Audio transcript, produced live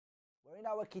in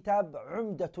our kitab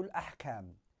Umdatul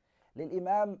Ahkam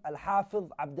للإمام الحافظ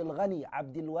عبد الغني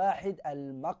عبد الواحد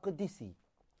المقدسي.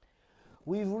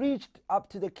 We've reached up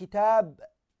to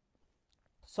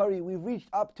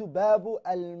Babu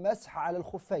al-Masah ala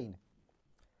al-Khuffayn.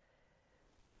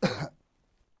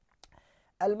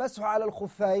 Al-Masah ala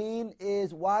al-Khuffayn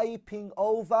is wiping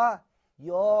over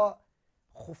your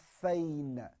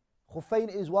khuffayn.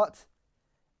 Khuffayn is what?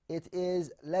 It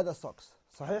is leather socks.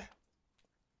 صحيح?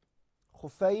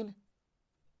 Khuffayn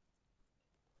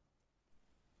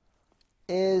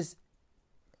is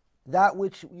that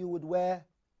which you would wear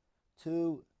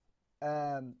to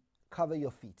cover your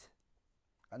feet.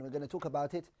 And we're going to talk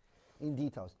about it in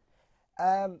details.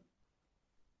 The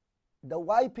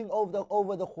wiping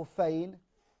over the khuffayn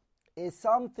is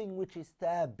something which is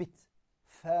thabit,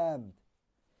 firm.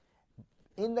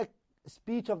 In the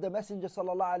speech of the Messenger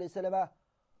sallallahu alaihi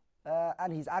wasallam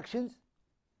and his actions.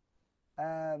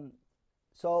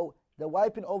 So the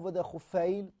wiping over the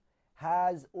khuffayn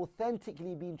has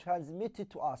authentically been transmitted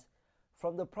to us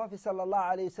from the Prophet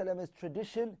sallallahu alaihi wasallam's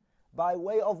tradition by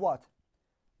way of what?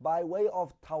 By way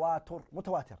of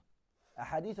mutawatir. A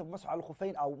hadith of Masah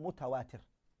al-Khuffayn or mutawatir.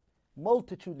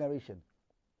 Multitude narration.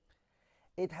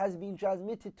 It has been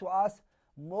transmitted to us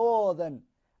more than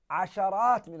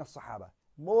asharat min as-sahaba.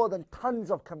 More than tons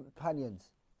of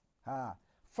companions.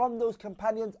 From those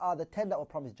companions are the 10 that were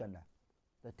promised Jannah.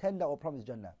 The 10 that were promised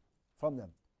Jannah from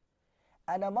them.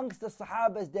 And amongst the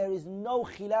Sahabas there is no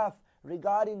khilaf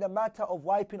regarding the matter of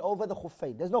wiping over the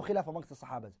khuffayn. There's no khilaf amongst the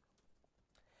Sahabas.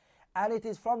 And it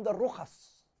is from the rukhas.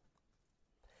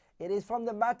 It is from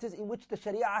the matters in which the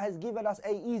Sharia has given us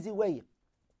a easy way.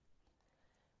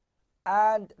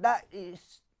 And that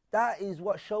is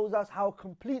what shows us how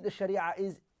complete the Sharia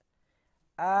is,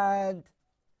 and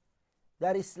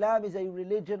that Islam is a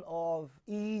religion of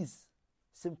ease,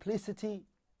 simplicity.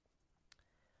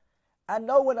 And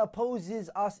no one opposes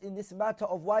us in this matter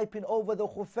of wiping over the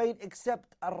khuffayn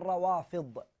except the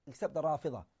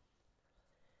Rafidha.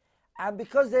 And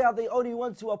because they are the only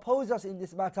ones who oppose us in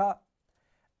this matter,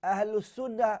 Ahlul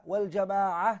Sunnah wal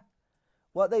Jama'ah,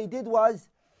 what they did was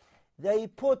they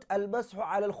put al-Mashu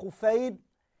ala al-Khuffayn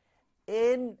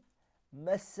in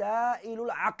Masail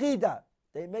al-Aqidah.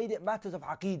 They made it matters of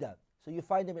Aqidah. So you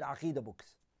find them in Aqidah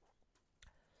books.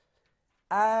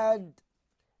 And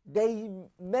they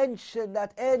mention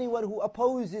that anyone who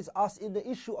opposes us in the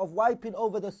issue of wiping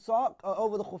over the sock or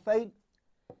over the khuffayn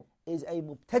is a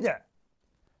mubtadi'.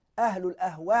 Ahlul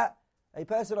ahwa, a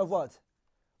person of what?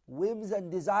 Whims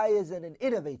and desires and an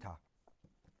innovator.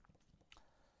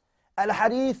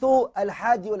 Al-Hadithu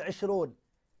al-Hadi wal-Ishrun,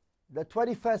 the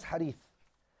 21st hadith.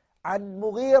 عن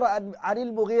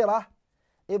المغيرة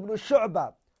ابن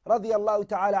شعبة رضي الله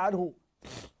تعالى عنه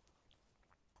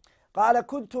قال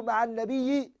كنت مع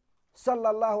النبي صلى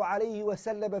الله عليه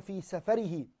وسلم في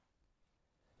سفره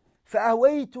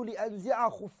فأهويت لأنزع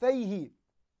خفيه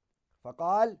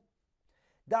فقال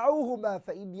دعوهما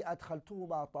فإني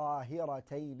أدخلتهما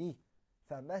طاهرتين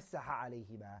فمسح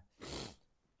عليهما.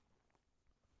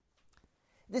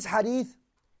 This hadith,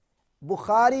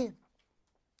 Bukhari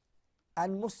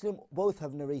and Muslim both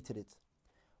have narrated it.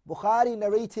 Bukhari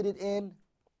narrated it in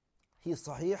his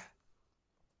Sahih,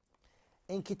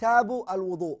 in Kitabu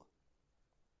al-Wudu,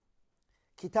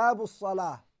 Kitabu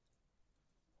al-Salah,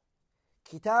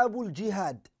 Kitabu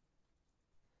al-Jihad,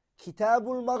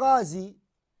 Kitabu al-Maghazi,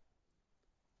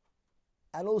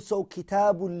 and also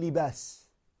Kitabu al-Libas.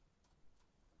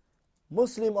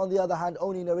 Muslim, on the other hand,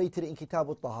 only narrated it in Kitabu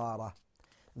al-Tahara.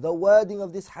 The wording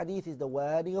of this hadith is the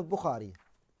wording of Bukhari.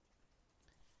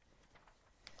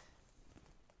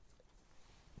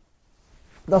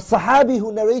 The Sahabi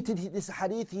who narrated this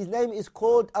hadith, his name is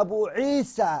called Abu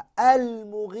Isa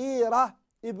al-Mughira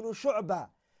ibn Shu'ba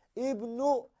ibn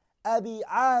Abi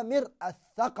Amir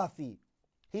al-Thaqafi.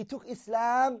 He took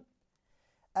Islam,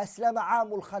 Aslama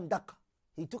Amul Khandaq.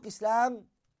 He took Islam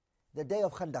the day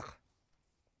of Khandaq.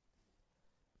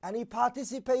 And he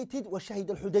participated, wa Shahid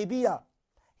al-Hudaybiyah.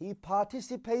 He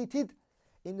participated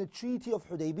in the Treaty of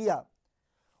Hudaybiyah.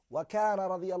 وكان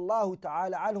رضي الله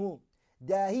تعالى عنه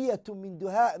داهية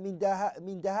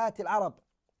من دهات العرب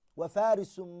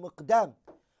وفارس مقدام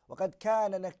وقد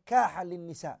كان نكاحا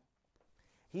للنساء.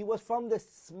 He was from the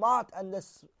smart and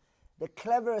the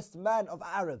cleverest man of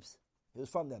Arabs. He was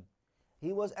from them.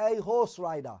 He was a horse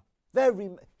rider.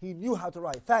 He knew how to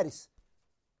ride, Faris.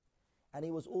 And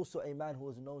he was also a man who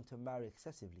was known to marry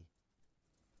excessively.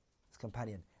 His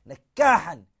companion.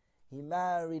 Nakahan. He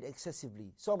married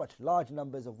excessively. So much, large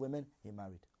numbers of women he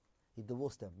married. He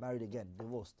divorced them, married again,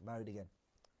 divorced, married again.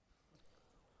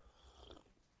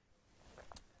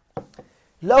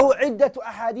 له عدة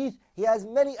أحاديث. He has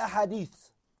many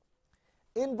ahadiths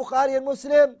in Bukhari and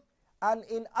Muslim and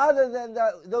in other than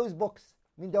those books.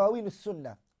 من دواوين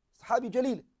السنة. صحابي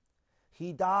جليل.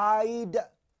 He died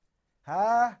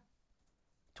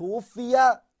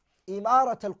توفي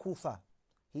إمارة الكوفة.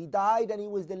 He died and he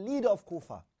was the leader of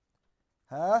Kufa.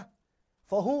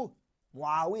 For who?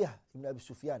 Muawiyah ibn Abi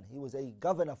Sufyan. He was a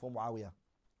governor for Muawiyah.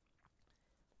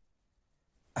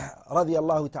 رضي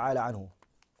الله تعالى عنه.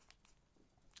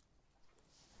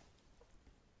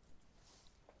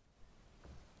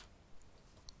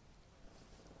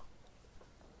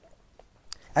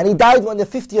 And he died on the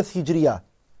 50th Hijriya.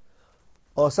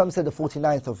 Or some said the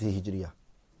 49th of the Hijriya.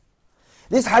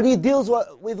 This hadith deals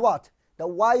with what? The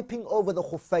wiping over the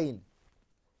khuffayn.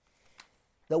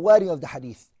 The wording of the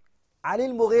hadith. عن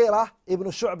المغيرة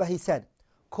ابن شعبة, he said,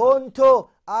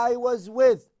 I was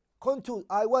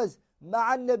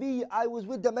مع النبي, I was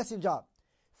with the messenger,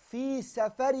 في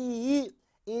سفره,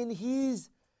 in his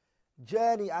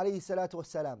journey, عليه الصلاة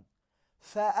والسلام.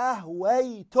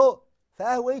 فأهويت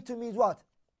means what?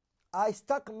 I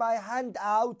stuck my hand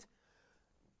out,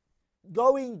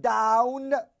 going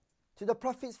down to the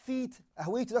Prophet's feet.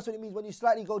 Ahwaytu, that's what it means when you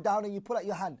slightly go down and you pull out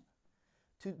your hand.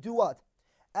 To do what?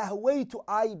 Ahwaytu,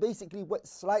 I basically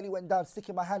slightly went down,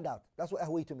 sticking my hand out. That's what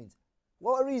ahwaytu means.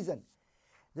 What a reason?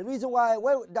 The reason why I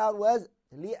went down was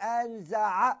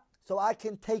لِأَنْزَعَ, so I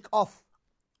can take off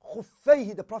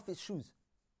خُفَّيْهِ, the Prophet's shoes,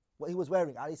 what he was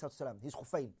wearing, عليه الصلاة والسلام, his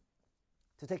خُفَّيْن,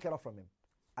 to take it off from him,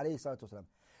 عليه الصلاة والسلام.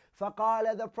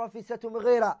 فقال, the Prophet said to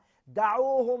Mughira,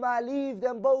 دعوهما, leave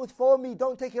them both for me,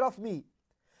 don't take it off me.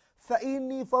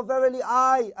 فإني, for verily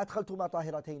I, أدخلتهما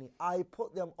طاهرتين, I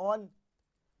put them on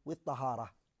with tahara.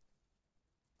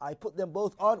 I put them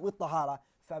both on with tahara.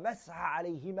 فَمَسْحَ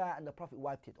عَلَيْهِمَا, and the Prophet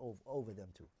wiped it over them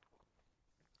too.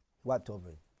 Wiped over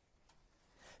it.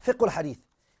 فقه الحديث,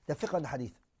 the fiqh on the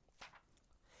hadith.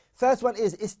 First one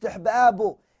is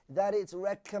استحباب, that it's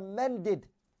recommended.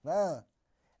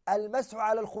 المسح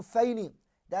على الخفين,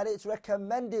 that it's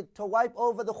recommended to wipe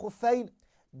over the khuffayn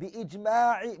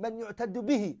بإجماع من يعتد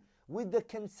به, with the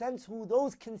consent,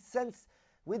 those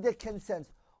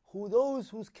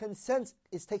whose consent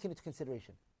is taken into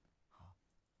consideration.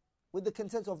 With the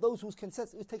consent of those whose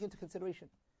consent is taken into consideration.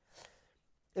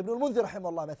 Ibn al-Mundhir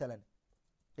rahimahullah مثلا,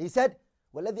 he said,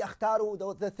 وَالَّذِي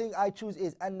أَخْتَارُهُ, the thing I choose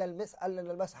is أَنَّ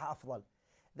الْمَسْحَ أَفْضَلُ,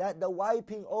 that the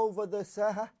wiping over the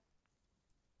saha,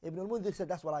 Ibn al-Mundhir said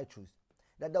that's what I choose.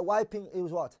 That the wiping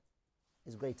is what?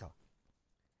 Is greater.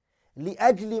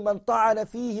 لِأَجْلِ مَنْ طَعَنَ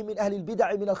فِيهِ مِنْ أَهْلِ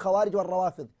الْبِدَعِ مِنَ الْخَوَارِجِ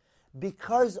وَالرَّوَافِضِ,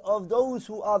 because of those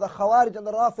who are the Khawarij and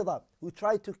the Rafidah, who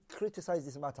try to criticize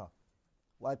this matter,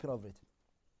 wiping over it.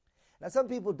 Now some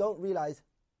people don't realize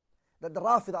that the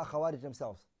Rafidah are Khawarij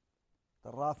themselves.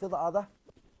 The Rafidah are the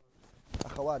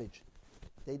Khawarij.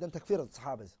 They don't takfir the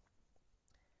Sahabas.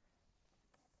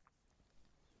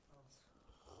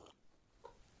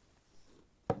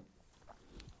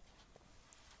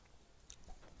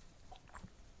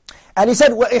 And he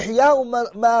said,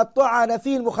 وَإِحْيَاءُ مَا طَعَنَ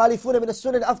فِيهِ الْمُخَالِفُونَ مِنَ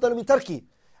السُّنَّةِ أَفْضَلُ مِنْ تَرْكِهِ.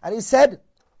 And he said,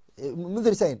 Mundhir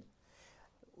is saying,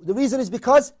 the reason is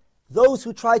because those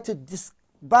who try to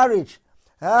disparage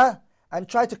and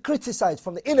try to criticize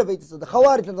from the innovators of the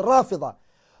Khawarij and the Rafidah,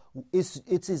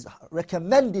 it is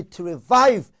recommended to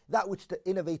revive that which the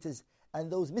innovators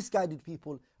and those misguided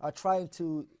people are trying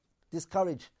to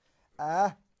discourage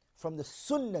from the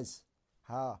sunnahs,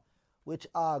 which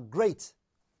are great,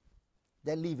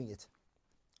 than leaving it.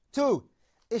 2.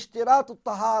 Ishtirat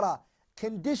al-tahara,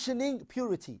 conditioning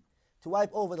purity, to wipe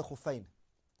over the khuffayn.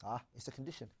 It's a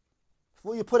condition.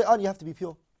 Before you put it on, you have to be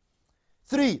pure.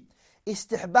 3.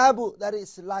 Istihbabu, that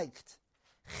is liked.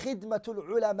 Khidmatul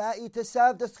ulama'i, to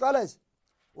serve the scholars.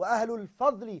 Wa ahlul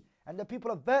fadli, and the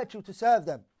people of virtue, to serve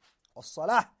them.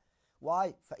 As-salah.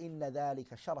 Why? فَإِنَّ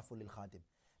ذَلِكَ شَرَفٌ لِلْخَادِمِ,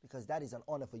 because that is an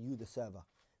honor for you, the server.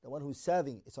 The one who's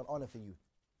serving, it's an honor for you.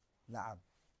 Na'am.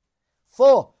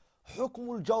 4.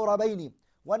 حكم الجوربين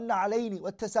والنعلين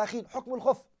والتساخين. حكم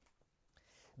الخف,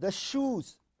 the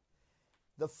shoes,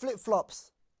 the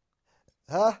flip-flops,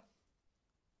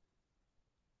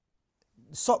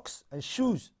 socks and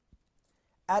shoes,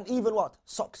 and even what?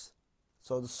 Socks.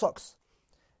 So the socks,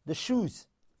 the shoes,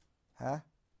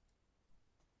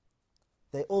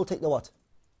 they all take the what?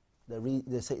 They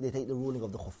take the ruling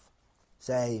of the khuf.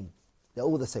 Same. They're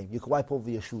all the same. You can wipe over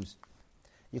your shoes.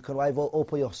 You can wipe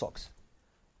over your socks.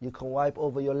 You can wipe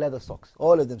over your leather socks.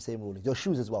 All of them same ruling. Your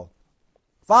shoes as well.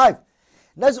 5.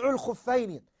 نزع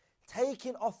الخفين,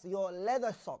 taking off your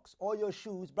leather socks or your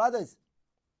shoes, brothers.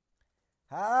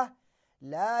 لا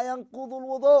ينقض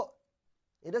الوضوء,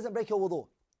 it doesn't break your wudu.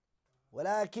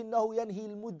 ولكنه ينهي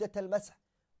المدة المسح,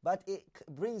 but it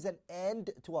brings an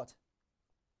end to what?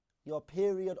 Your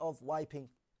period of wiping.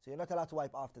 So you're not allowed to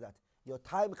wipe after that. Your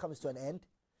time comes to an end,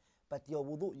 but your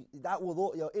wudu, that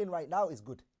wudu you're in right now is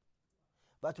good.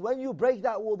 But when you break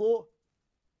that wudu,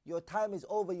 your time is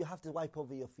over, you have to wipe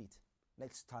over your feet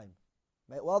next time.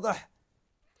 واضح?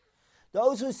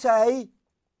 Those who say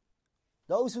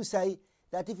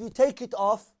that if you take it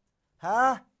off,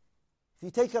 if you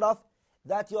take it off,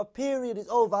 that your period is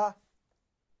over.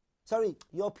 Sorry,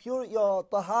 your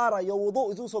tahara, your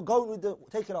wudu is also going with the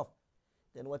taken off.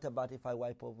 Then what about if I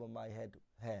wipe over my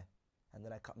hair, and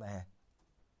then I cut my hair?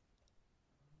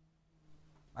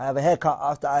 I have a haircut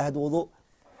after I had wudu.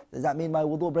 Does that mean my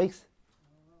wudu breaks?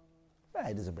 No,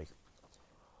 it doesn't break.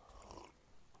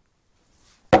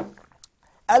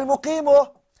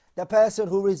 Al-Muqimu, the person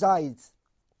who resides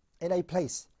in a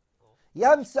place.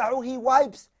 Yamsahu, he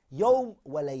wipes yawm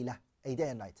wa layla, a day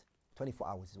and night. 24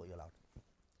 hours is what you're allowed.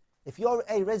 If you're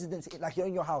a resident, like you're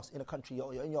in your house in a country,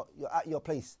 you're at your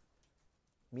place,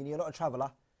 meaning you're not a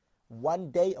traveller,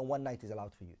 1 day and 1 night is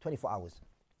allowed for you, 24 hours.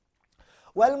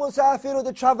 وَالْمُسَافِرُ,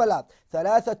 the traveller,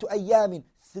 ثَلَاثَةُ أَيَّامٍ,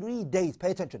 3 days,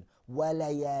 pay attention,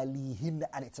 وَلَيَالِهِنَّ,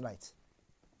 and it's night.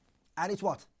 And it's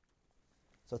what?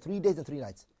 So 3 days and 3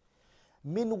 nights.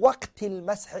 مِنْ وَقْتِ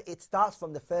الْمَسْحِ, it starts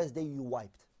from the first day you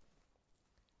wiped.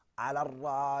 عَلَى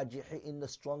الرَّاجِحِ, in the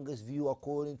strongest view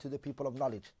according to the people of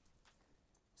knowledge.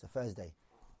 It's the first day.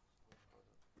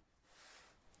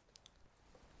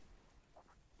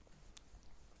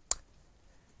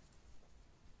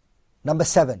 Number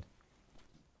 7.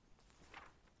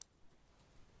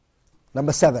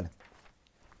 وَإِذَا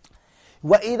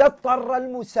اضْطَرَّ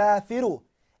الْمُسَافِرُ,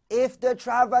 if the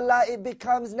traveller, it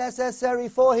becomes necessary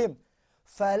for him,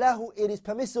 فَلَهُ, it is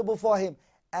permissible for him,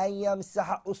 أَنْ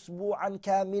يَمْسَحَ أُسْبُوعًا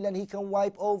كَامِلًا, he can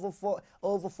wipe over for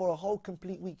a whole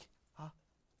complete week.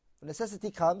 When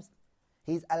necessity comes,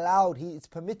 he's allowed, it's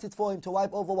permitted for him to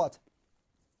wipe over what?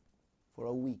 For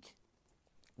a week.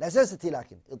 Necessity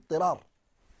lakin, اضطرار.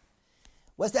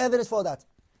 What's the evidence for that?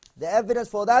 The evidence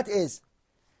for that is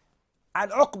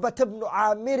عن عقبة بن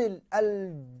عامر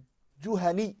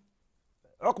الجهني.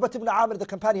 عقبة بن عامر, the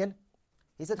companion,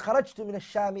 he said, خرجت من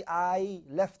الشام, I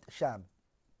left Sham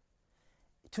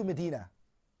to Medina.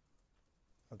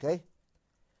 Okay?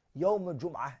 يوم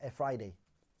الجمعة, a Friday.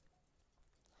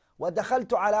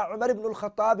 ودخلت على عمر بن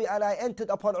الخطاب, and I entered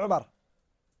upon Umar.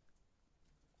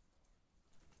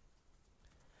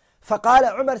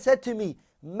 فقال, Umar said to me,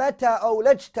 متى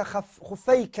أولجت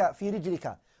خفيك في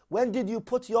رجلك? When did you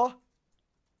put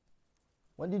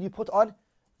on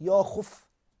your khuf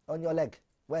on your leg?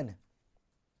 When?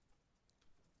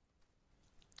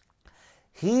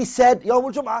 He said,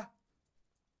 يوم الجمعة.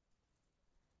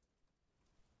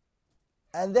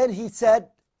 And then he said,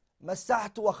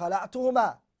 مسحت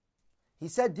وخلعتهما. He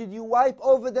said, did you wipe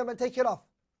over them and take it off?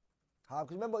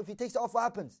 Because remember, if he takes it off, what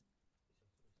happens?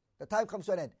 The time comes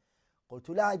to an end. قلت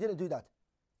لا, I didn't do that.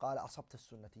 قال أصبت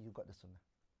السنة, you got the sunnah.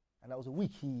 And that was a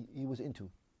week he was into.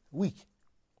 Week.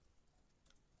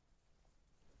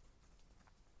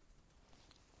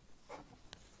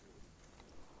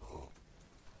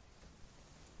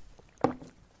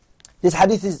 This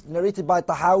hadith is narrated by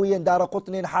Tahawi and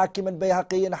Daraqutni and Hakim and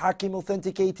Bayhaqi, and Hakim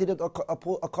authenticated it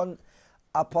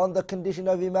upon the condition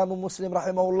of Imam Muslim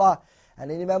rahimahullah,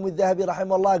 and Imam al-Dhahabi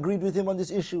rahimahullah agreed with him on this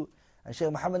issue, and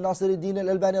Shaykh Muhammad Nasiruddin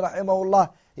al-Albani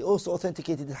rahimahullah, he also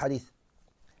authenticated the hadith.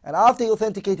 And after he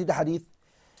authenticated the hadith,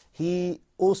 he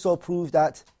also proved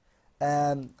that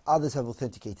others have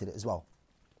authenticated it as well.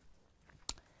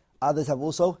 Others have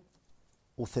also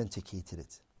authenticated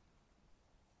it.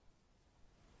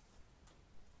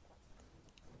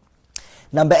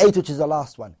 Number 8, which is the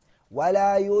last one.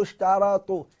 وَلَا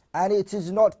يُشْتَرَطُ, and it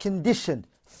is not conditioned,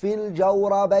 فِي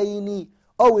الْجَوْرَبَيْنِ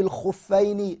أو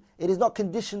الْخُفَّيْنِ, it is not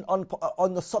conditioned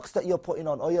on the socks that you're putting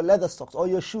on, or your leather socks, or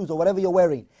your shoes, or whatever you're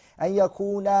wearing. أَنْ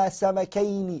يَكُونَا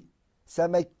سَمِكَيْنِ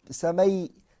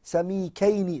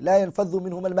لَا يَنْفَذُّ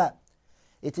مِنْهُمَ الْمَاءِ.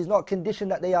 It is not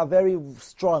conditioned that they are very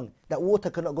strong, that water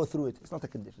cannot go through it. It's not a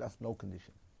condition, that's no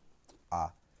condition.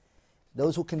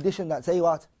 Those who condition that say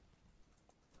what?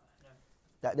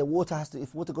 That the water has to,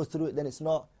 if water goes through it, then it's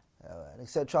not,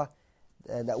 etc.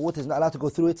 That water is not allowed to go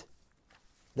through it,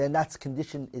 then that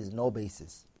condition is no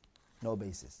basis. No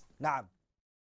basis. Naam.